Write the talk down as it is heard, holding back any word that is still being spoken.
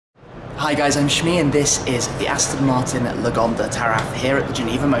Hi guys, I'm Shmi and this is the Aston Martin Lagonda Taraf here at the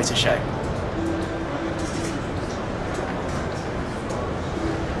Geneva Motor Show.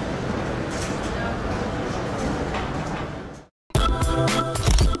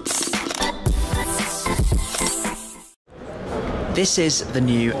 This is the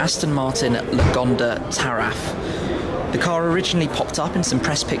new Aston Martin Lagonda Taraf. The car originally popped up in some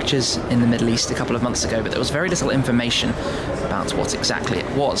press pictures in the Middle East a couple of months ago, but there was very little information about what exactly it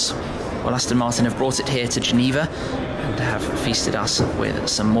was. Well, Aston Martin have brought it here to Geneva and have feasted us with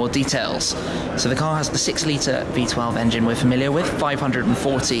some more details. So the car has the 6-litre V12 engine we're familiar with,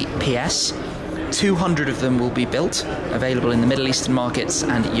 540 PS. 200 of them will be built, available in the Middle Eastern markets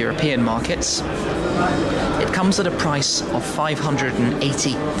and European markets. It comes at a price of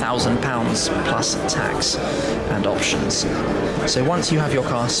 £580,000 plus tax and options. So once you have your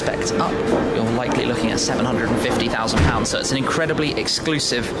car specced up, you're likely looking at £750,000. So it's an incredibly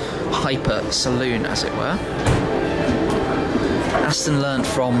exclusive hyper saloon, as it were. Aston learned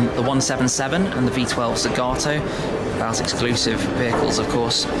from the 177 and the V12 Zagato about exclusive vehicles, of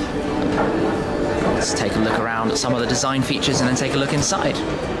course. Let's take a look around at some of the design features and then take a look inside.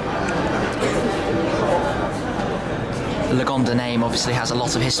 The Lagonda name obviously has a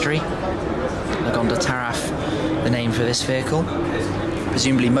lot of history. Lagonda Taraf, the name for this vehicle.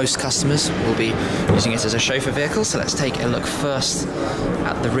 Presumably most customers will be using it as a chauffeur vehicle, so let's take a look first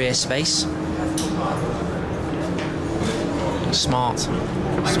at the rear space. Smart,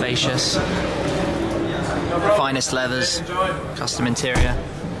 spacious, finest leathers, custom interior.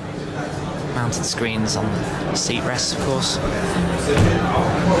 Mounted screens on the seat rests, of course.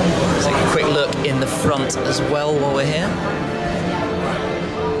 Let's take a quick look in the front as well while we're here.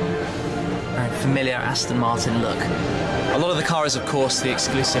 Very familiar Aston Martin look. A lot of the car is, of course, the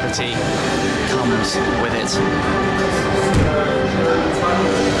exclusivity comes with it.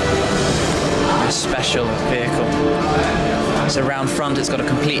 A special vehicle. So round front, it's got a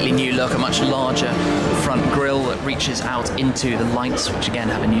completely new look, a much larger front grille that reaches out into the lights, which again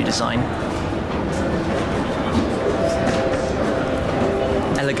have a new design.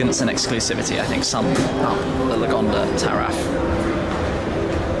 Elegance and exclusivity, I think, sum up the Lagonda Taraf.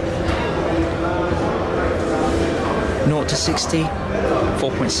 0 to 60,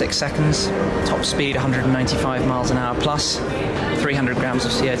 4.6 seconds, top speed 195 miles an hour plus, 300 grams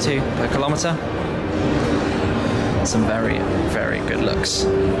of CO2 per kilometre. Some very, very good looks.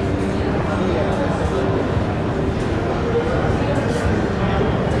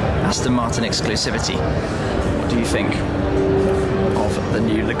 Aston Martin exclusivity. What do you think of the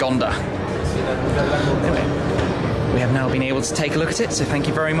new Lagonda? Anyway, we have now been able to take a look at it, so thank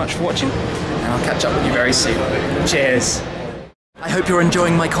you very much for watching, and I'll catch up with you very soon. Cheers! I hope you're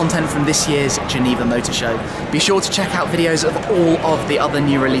enjoying my content from this year's Geneva Motor Show. Be sure to check out videos of all of the other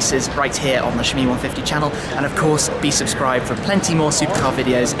new releases right here on the Shmi 150 channel, and of course be subscribed for plenty more supercar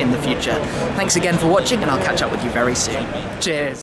videos in the future. Thanks again for watching, and I'll catch up with you very soon. Cheers!